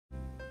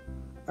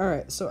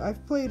Alright, so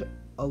I've played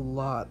a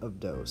lot of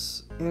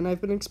DOS, and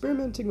I've been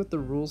experimenting with the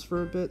rules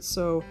for a bit,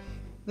 so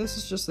this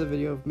is just a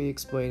video of me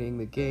explaining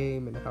the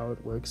game and how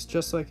it works,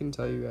 just so I can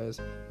tell you guys,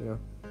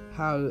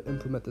 how to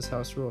implement this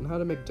house rule and how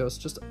to make DOS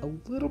just a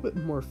little bit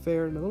more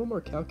fair and a little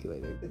more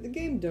calculating. The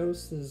game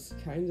DOS is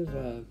kind of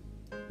a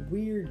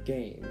weird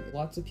game.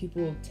 Lots of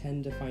people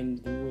tend to find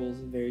the rules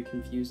very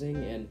confusing,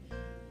 and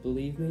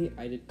believe me,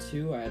 I did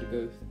too. I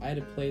had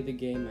to play the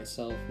game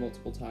myself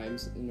multiple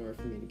times in order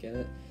for me to get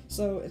it.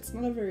 So it's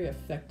not a very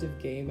effective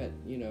game at,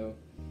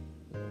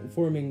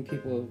 informing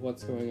people of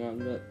what's going on,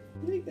 but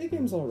the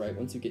game's alright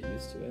once you get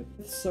used to it.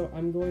 So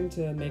I'm going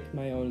to make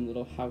my own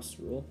little house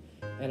rule,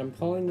 and I'm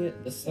calling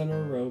it the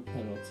center row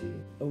penalty.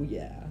 Oh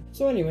yeah.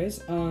 So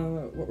anyways,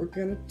 what we're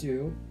gonna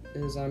do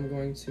is I'm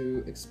going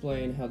to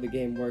explain how the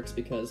game works,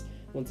 because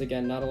once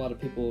again, not a lot of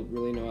people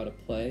really know how to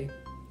play,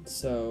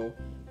 so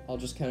I'll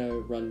just kind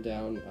of run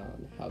down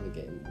on how the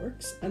game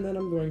works, and then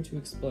I'm going to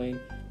explain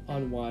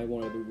on why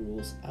one of the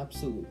rules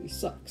absolutely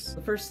sucks.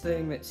 The first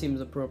thing that seems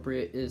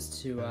appropriate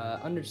is to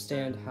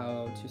understand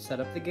how to set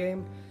up the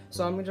game,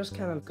 so I'm going to just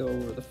kind of go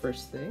over the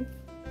first thing.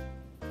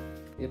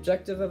 The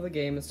objective of the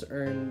game is to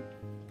earn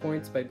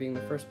points by being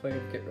the first player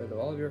to get rid of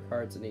all of your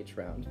cards in each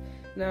round.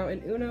 Now,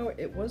 in Uno,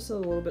 it was a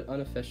little bit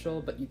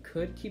unofficial, but you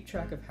could keep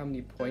track of how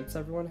many points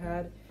everyone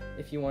had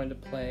if you wanted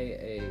to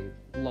play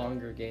a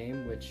longer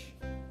game, which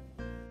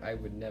I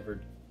would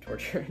never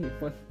torture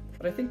anyone.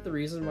 But I think the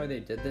reason why they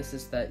did this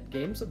is that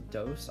games of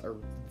DOS are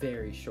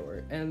very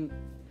short, and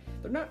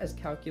they're not as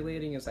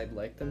calculating as I'd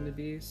like them to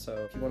be, so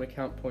if you want to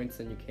count points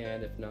then you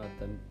can, if not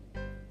then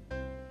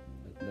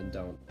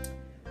don't.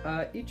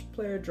 Each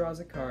player draws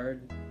a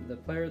card. The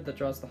player that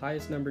draws the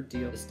highest number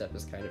deals. This step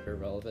is kind of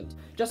irrelevant.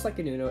 Just like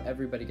in Uno,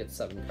 everybody gets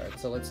 7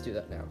 cards, so let's do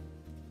that now.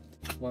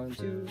 1,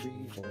 2, 3,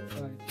 4,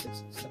 5,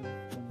 6, 7.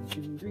 1,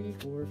 2, 3,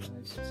 4, 5,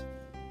 6,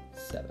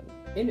 7.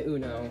 In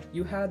Uno,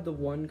 you had the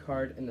one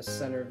card in the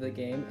center of the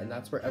game, and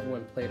that's where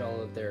everyone played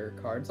all of their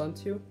cards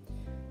onto.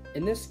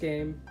 In this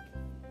game,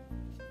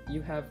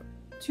 you have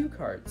 2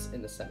 cards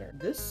in the center.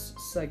 This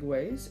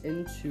segues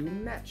into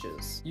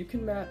matches. You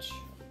can match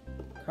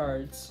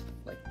cards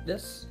like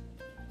this.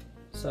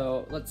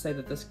 So let's say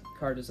that this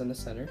card is in the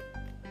center.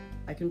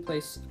 I can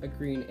place a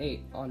green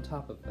 8 on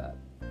top of that.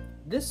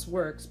 This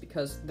works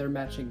because they're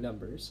matching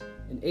numbers.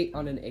 An 8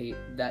 on an 8,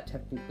 that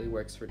technically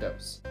works for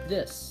DOS.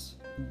 This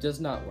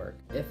does not work.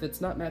 If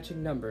it's not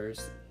matching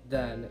numbers,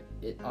 then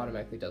it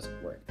automatically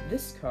doesn't work.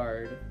 This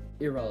card,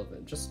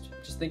 irrelevant. Just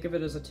think of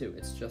it as a 2.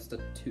 It's just a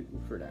 2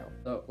 for now.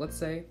 So let's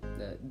say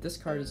that this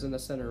card is in the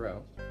center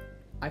row.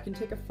 I can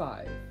take a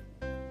 5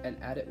 and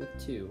add it with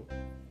 2,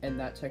 and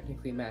that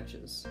technically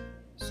matches.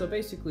 So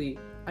basically,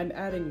 I'm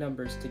adding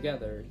numbers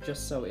together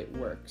just so it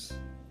works.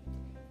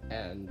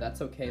 And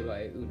that's okay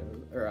by Uno,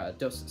 or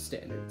DOS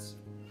standards.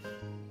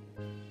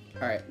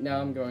 Alright, now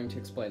I'm going to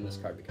explain this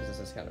card because this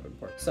is kind of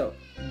important. So,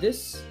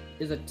 this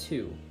is a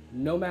 2,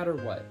 no matter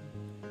what.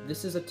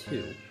 This is a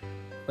 2,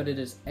 but it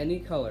is any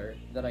color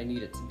that I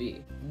need it to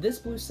be. This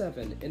blue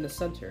 7 in the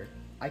center,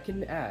 I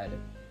can add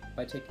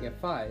by taking a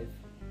 5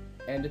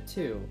 and a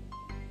 2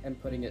 and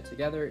putting it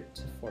together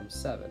to form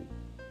 7.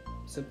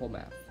 Simple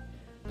math.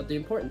 But the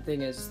important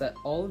thing is that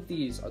all of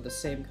these are the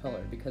same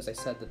color because I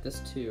said that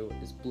this 2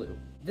 is blue.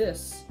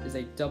 This is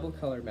a double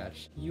color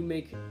match. You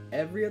make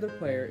every other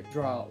player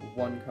draw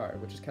 1 card,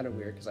 which is kind of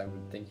weird because I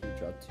would think you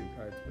draw 2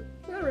 cards,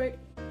 but alright.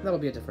 That'll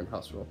be a different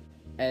house rule.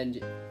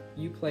 And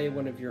you play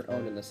one of your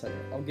own in the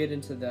center. I'll get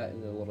into that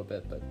in a little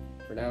bit, but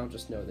for now,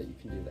 just know that you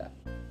can do that.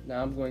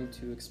 Now I'm going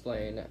to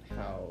explain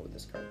how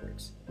this card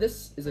works.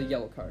 This is a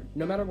yellow card.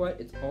 No matter what,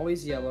 it's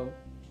always yellow,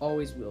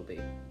 always will be.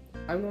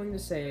 I'm going to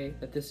say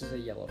that this is a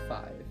yellow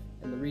 5,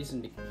 and the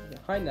reason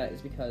behind that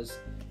is because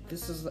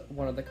this is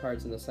one of the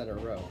cards in the center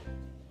row.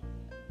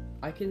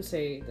 I can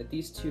say that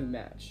these 2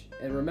 match,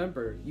 and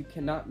remember, you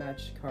cannot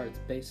match cards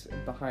based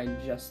behind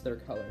just their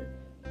color,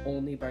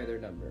 only by their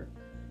number.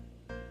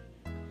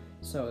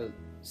 So,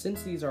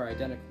 since these are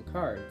identical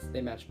cards,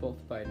 they match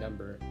both by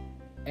number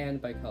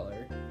and by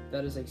color.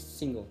 That is a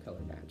single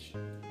color match.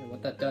 And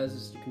what that does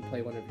is you can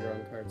play one of your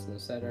own cards in the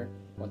center,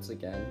 once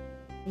again.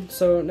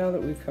 So now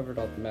that we've covered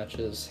all the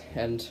matches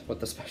and what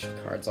the special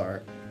cards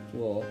are,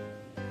 we'll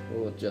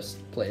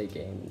just play a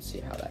game and see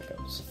how that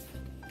goes.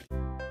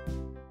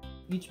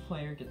 Each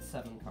player gets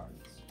 7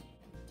 cards.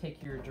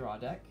 Take your draw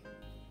deck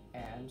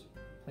and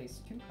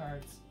place 2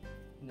 cards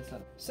in the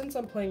center. Since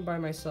I'm playing by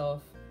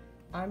myself,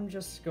 I'm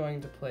just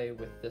going to play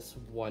with this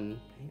one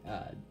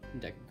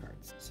deck of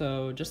cards.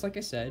 So just like I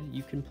said,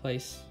 you can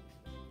place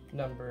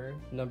number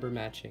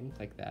matching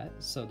like that.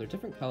 So they're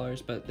different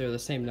colors, but they're the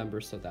same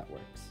number, so that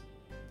works.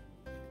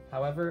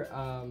 However,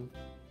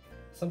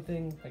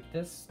 something like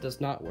this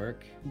does not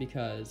work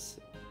because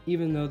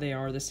even though they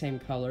are the same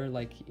color,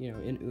 like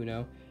in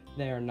Uno,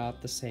 they are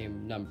not the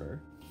same number.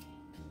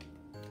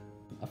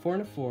 A 4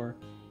 and a 4,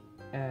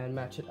 and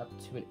match it up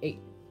to an 8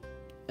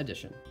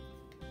 addition.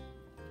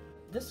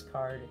 This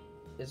card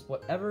is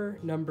whatever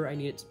number I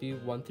need it to be,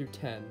 1 through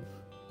 10,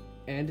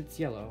 and it's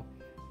yellow.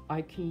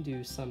 I can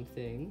do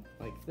something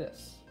like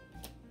this.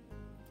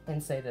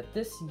 and say that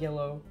this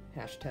yellow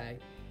hashtag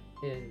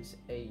is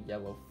a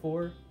yellow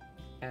 4,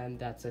 and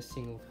that's a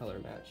single color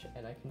match,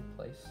 and I can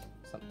place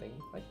something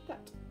like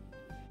that.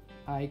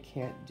 I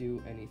can't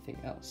do anything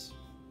else.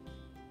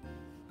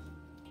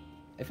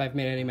 If I've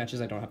made any matches,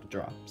 I don't have to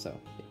draw, so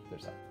yeah,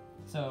 there's that.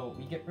 So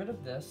we get rid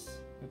of this,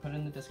 we put it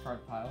in the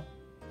discard pile,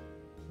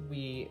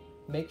 we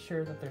make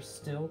sure that there's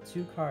still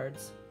 2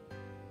 cards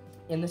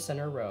in the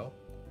center row,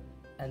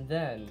 and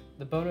then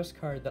the bonus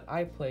card that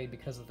I played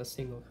because of the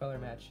single color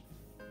match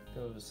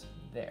goes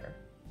there.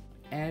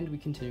 And we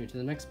continue to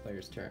the next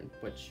player's turn,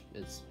 which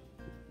is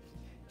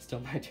still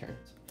my turn.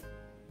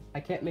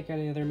 I can't make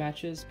any other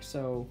matches,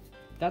 so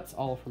that's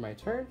all for my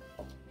turn.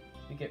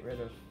 We get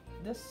rid of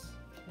this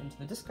into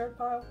the discard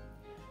pile,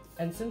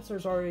 and since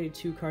there's already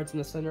 2 cards in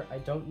the center, I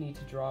don't need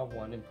to draw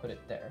one and put it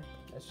there.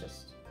 That's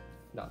just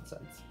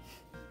nonsense.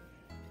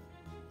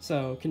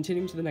 So,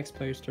 continuing to the next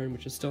player's turn,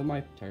 which is still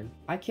my turn,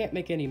 I can't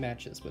make any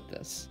matches with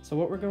this. So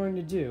what we're going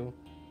to do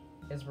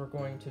is we're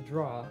going to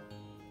draw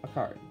a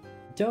card.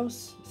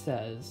 Dose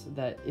says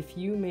that if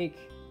you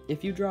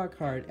draw a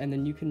card and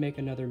then you can make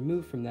another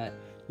move from that,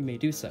 you may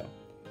do so.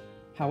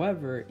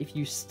 However, if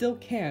you still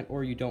can't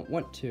or you don't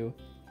want to,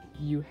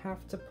 you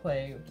have to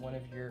play one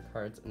of your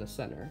cards in the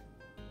center.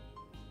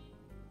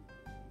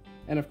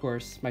 And of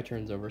course, my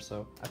turn's over,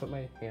 so I put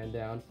my hand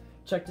down.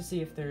 Check to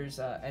see if there's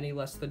any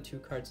less than 2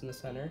 cards in the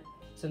center.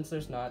 Since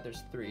there's not,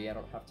 there's 3. I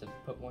don't have to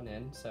put one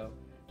in, so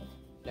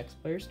next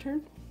player's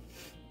turn.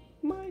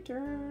 My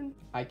turn.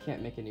 I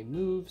can't make any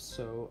moves,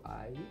 so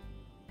I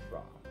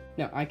draw.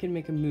 Now, I can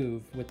make a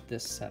move with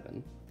this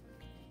 7.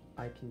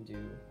 I can do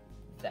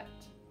that.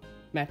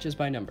 Matches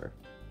by number.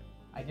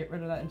 I get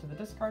rid of that into the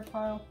discard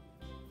pile.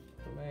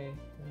 Put my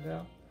hand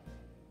out.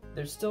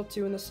 There's still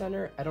 2 in the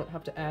center. I don't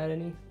have to add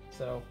any,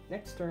 so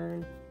next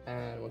turn.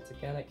 And once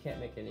again, I can't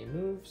make any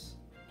moves,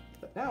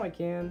 but now I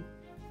can.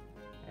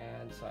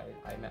 And so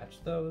I match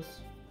those,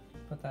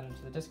 put that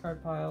into the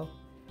discard pile,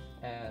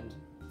 and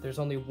there's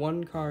only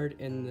 1 card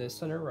in the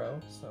center row,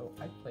 so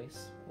I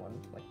place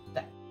one like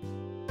that.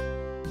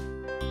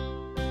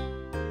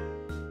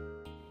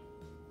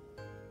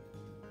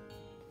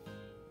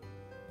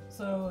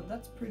 So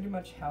that's pretty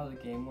much how the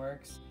game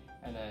works.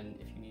 And then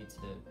if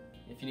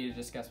you need to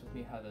discuss with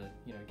me how the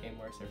game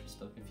works, or if you're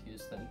still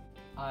confused, then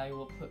I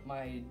will put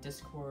my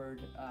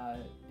Discord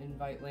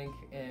invite link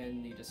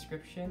in the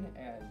description,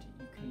 and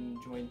you can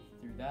join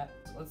through that.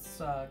 So let's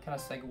kind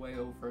of segue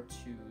over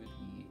to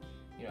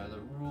the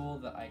rule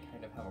that I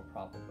kind of have a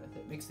problem with.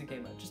 It makes the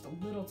game just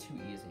a little too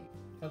easy.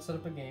 Let's set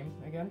up a game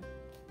again.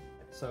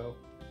 So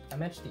I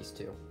matched these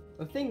 2.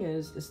 The thing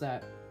is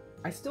that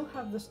I still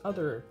have this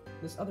other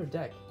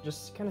deck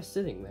just kind of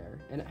sitting there,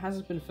 and it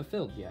hasn't been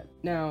fulfilled yet.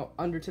 Now,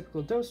 under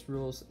typical Dose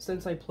rules,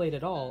 since I played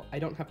it all, I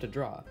don't have to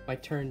draw. My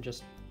turn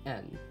just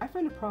ends. I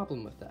find a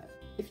problem with that.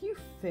 If you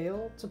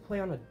fail to play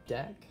on a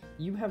deck,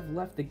 you have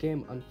left the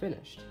game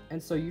unfinished,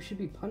 and so you should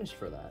be punished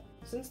for that.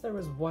 Since there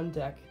was 1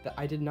 deck that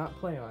I did not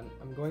play on,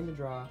 I'm going to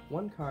draw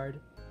 1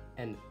 card,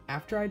 and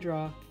after I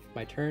draw,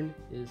 my turn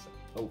is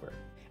over.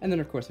 And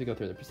then of course we go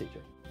through the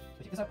procedure.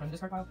 So take this out, put it in the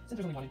discard pile. Since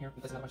there's only 1 in here, we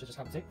place another bunch to just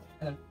compensate,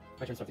 and then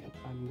my turn starts again.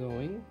 I'm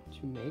going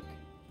to make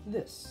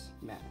this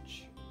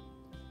match.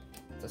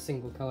 It's a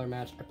single color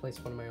match. I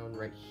place one of my own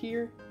right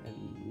here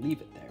and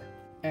leave it there.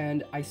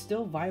 And I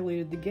still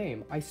violated the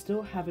game. I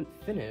still haven't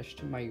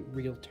finished my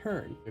real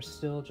turn. There's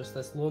still just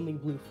this lonely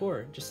blue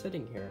 4 just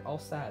sitting here, all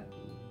sad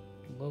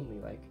and lonely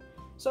like.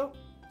 So,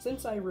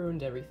 since I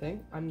ruined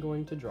everything, I'm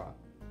going to draw.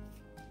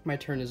 My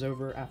turn is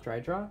over after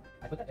I draw.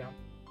 I put that down.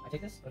 I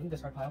take this, put it in the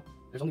discard pile.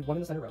 There's only 1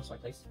 in the center row, so I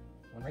place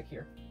 1 right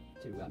here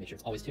to make sure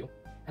it's always 2.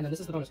 And then this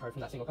is the bonus card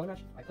from that single color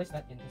match. I place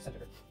that in the center.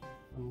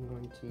 I'm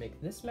going to make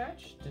this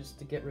match just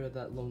to get rid of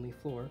that lonely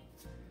floor.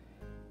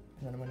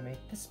 And then I'm going to make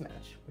this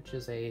match, which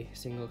is a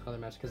single color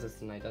match because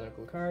it's an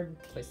identical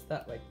card. Place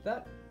that like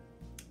that.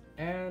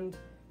 And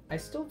I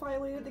still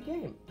violated the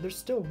game. There's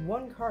still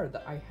 1 card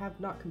that I have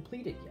not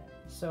completed yet.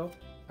 So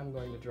I'm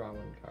going to draw 1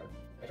 card.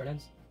 My turn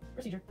ends.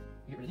 Procedure.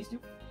 You get rid of these 2.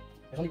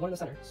 There's only 1 in the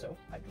center, so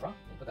I draw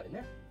and put that in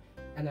there.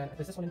 And then I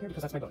place this one in here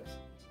because that's my bonus.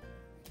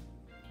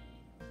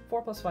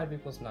 4 plus 5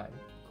 equals 9.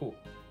 Cool.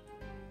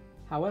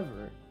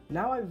 However,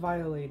 now I've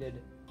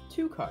violated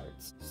 2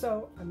 cards.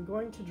 So I'm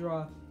going to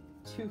draw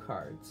 2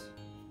 cards.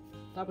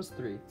 That was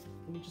 3.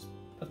 Let me just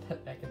put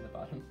that back in the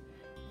bottom.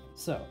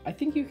 So, I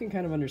think you can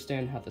kind of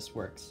understand how this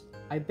works.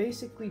 I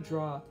basically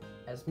draw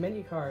as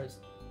many cards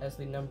as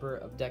the number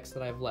of decks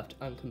that I've left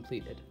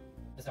uncompleted.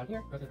 This down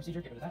here, go through the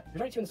procedure, get rid of that. There's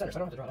already 2 in the center, so I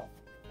don't have to draw at all.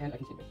 And I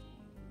continue.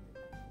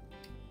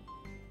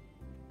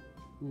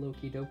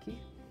 Loki dokie.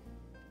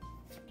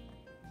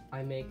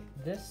 I make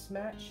this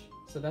match,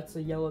 so that's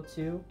a yellow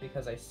 2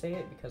 because I say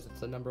it because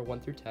it's a number 1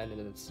 through 10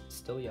 and it's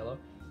still yellow.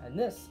 And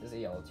this is a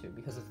yellow 2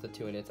 because it's the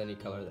 2 and it's any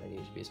color that I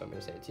need it to be, so I'm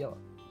going to say it's yellow.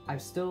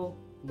 I've still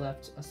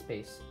left a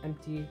space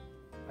empty.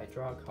 I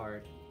draw a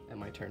card and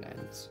my turn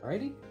ends.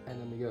 Alrighty, and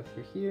then we go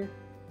through here.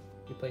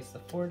 You place the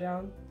 4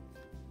 down.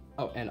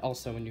 Oh, and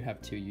also when you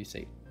have 2, you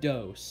say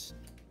dose.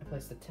 I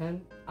place the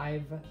 10.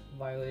 I've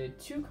violated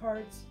 2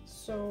 cards,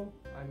 so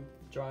I'm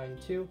drawing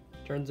 2,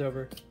 turns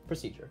over,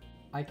 procedure.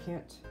 I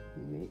can't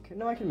make,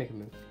 no, I can make a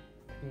move.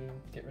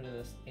 Get rid of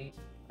this 8.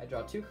 I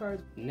draw 2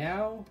 cards.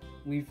 Now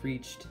we've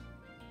reached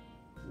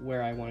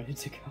where I wanted it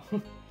to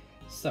go.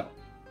 So,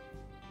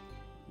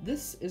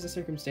 this is a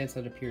circumstance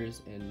that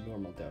appears in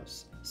normal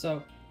dose.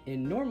 So,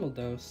 in normal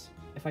dose,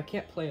 if I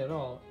can't play at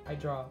all, I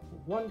draw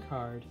 1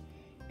 card,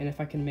 and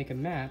if I can make a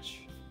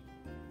match,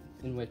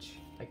 in which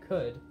I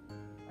could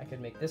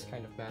make this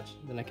kind of match,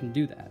 then I can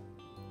do that.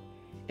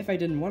 If I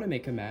didn't want to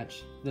make a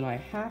match, then I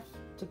have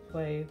to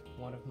play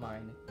one of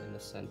mine in the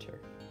center,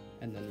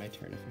 and then my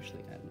turn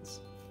officially ends.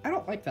 I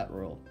don't like that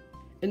rule,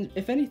 and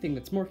if anything,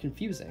 that's more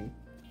confusing,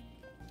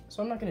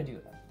 so I'm not going to do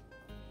that.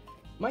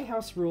 My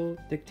house rule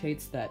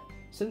dictates that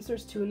since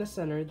there's 2 in the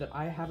center that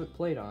I haven't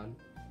played on,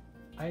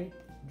 I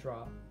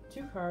draw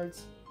 2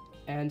 cards,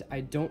 and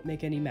I don't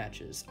make any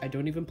matches. I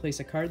don't even place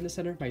a card in the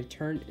center. My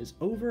turn is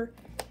over.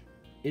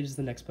 It is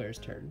the next player's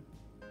turn.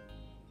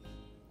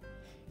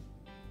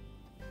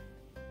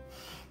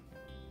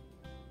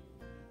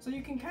 So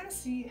you can kind of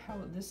see how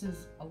this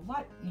is a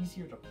lot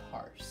easier to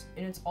parse,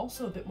 and it's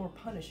also a bit more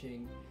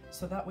punishing,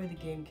 so that way the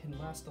game can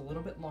last a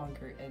little bit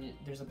longer and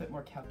there's a bit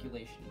more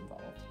calculation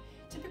involved.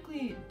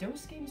 Typically,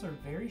 DOS games are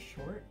very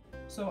short,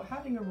 so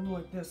having a rule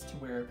like this to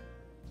where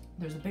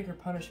there's a bigger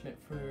punishment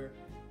for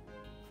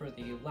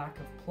the lack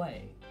of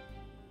play,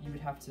 you would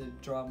have to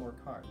draw more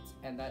cards,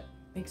 and that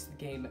makes the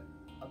game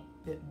a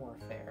bit more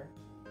fair.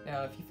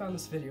 Now, if you found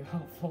this video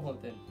helpful,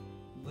 then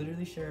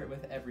literally share it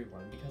with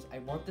everyone, because I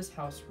want this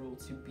house rule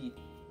to be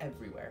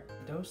everywhere.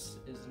 DOS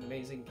is an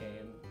amazing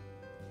game.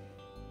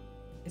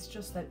 It's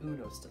just that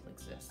Uno still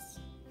exists.